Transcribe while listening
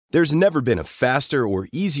There's never been a faster or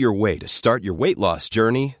easier way to start your weight loss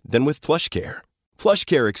journey than with PlushCare.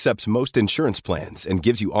 PlushCare accepts most insurance plans and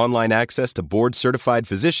gives you online access to board-certified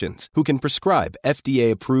physicians who can prescribe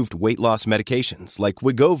FDA-approved weight loss medications like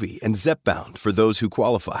Wegovy and Zepbound for those who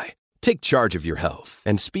qualify. Take charge of your health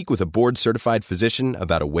and speak with a board-certified physician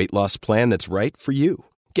about a weight loss plan that's right for you.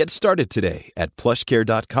 Get started today at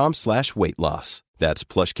plushcare.com/weight loss. That's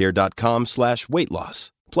plushcare.com/weight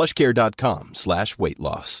loss. plushcare.com/weight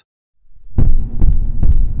loss.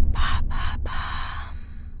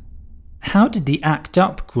 How did the ACT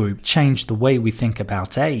UP group change the way we think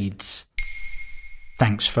about AIDS?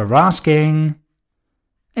 Thanks for asking.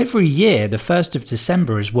 Every year, the 1st of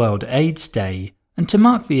December is World AIDS Day, and to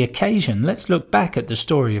mark the occasion, let's look back at the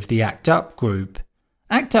story of the ACT UP group.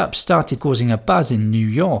 ACT UP started causing a buzz in New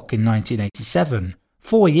York in 1987,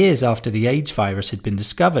 4 years after the AIDS virus had been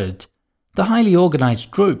discovered. The highly organised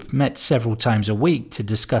group met several times a week to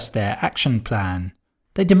discuss their action plan.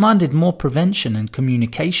 They demanded more prevention and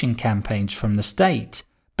communication campaigns from the state,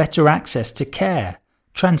 better access to care,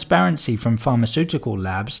 transparency from pharmaceutical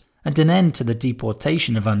labs, and an end to the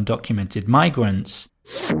deportation of undocumented migrants.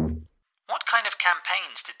 What kind of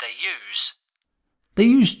campaigns did they use? They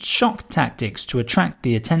used shock tactics to attract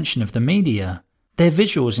the attention of the media. Their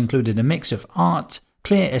visuals included a mix of art,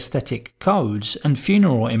 clear aesthetic codes, and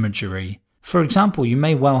funeral imagery. For example, you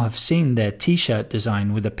may well have seen their t-shirt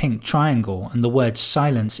design with a pink triangle and the words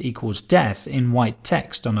 "silence equals death" in white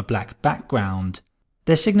text on a black background.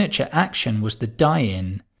 Their signature action was the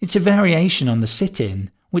die-in. It's a variation on the sit-in,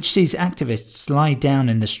 which sees activists lie down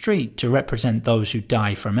in the street to represent those who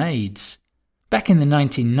die from AIDS. Back in the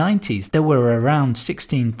 1990s, there were around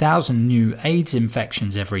 16,000 new AIDS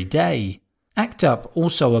infections every day. ACT UP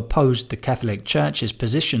also opposed the Catholic Church's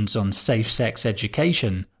positions on safe-sex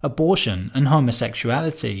education, abortion, and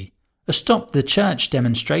homosexuality. A Stop the Church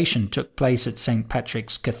demonstration took place at St.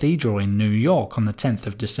 Patrick's Cathedral in New York on the 10th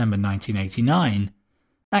of December 1989.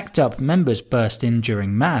 ACT UP members burst in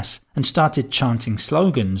during Mass and started chanting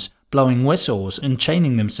slogans, blowing whistles, and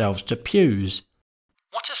chaining themselves to pews.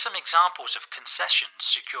 What are some examples of concessions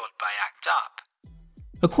secured by ACT UP?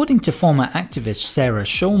 According to former activist Sarah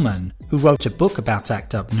Schulman, who wrote a book about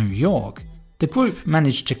ACT UP New York, the group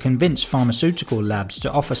managed to convince pharmaceutical labs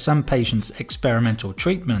to offer some patients experimental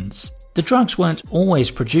treatments. The drugs weren't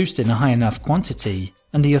always produced in a high enough quantity,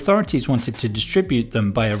 and the authorities wanted to distribute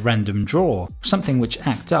them by a random draw, something which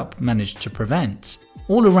ACT UP managed to prevent.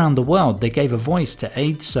 All around the world, they gave a voice to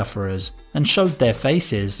AIDS sufferers and showed their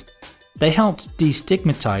faces. They helped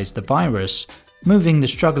destigmatize the virus, moving the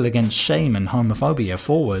struggle against shame and homophobia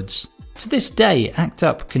forwards. To this day, ACT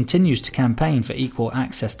UP continues to campaign for equal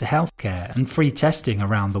access to healthcare and free testing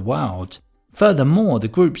around the world. Furthermore, the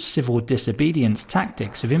group's civil disobedience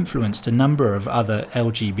tactics have influenced a number of other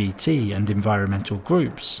LGBT and environmental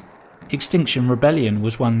groups. Extinction Rebellion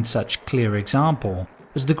was one such clear example,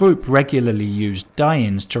 as the group regularly used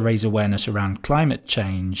die-ins to raise awareness around climate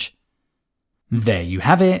change. There you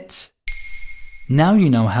have it! Now you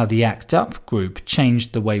know how the ACT UP group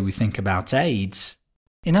changed the way we think about AIDS.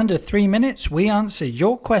 In under 3 minutes, we answer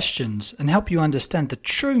your questions and help you understand the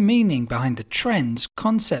true meaning behind the trends,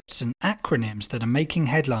 concepts, and acronyms that are making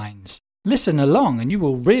headlines. Listen along and you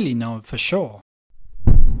will really know for sure.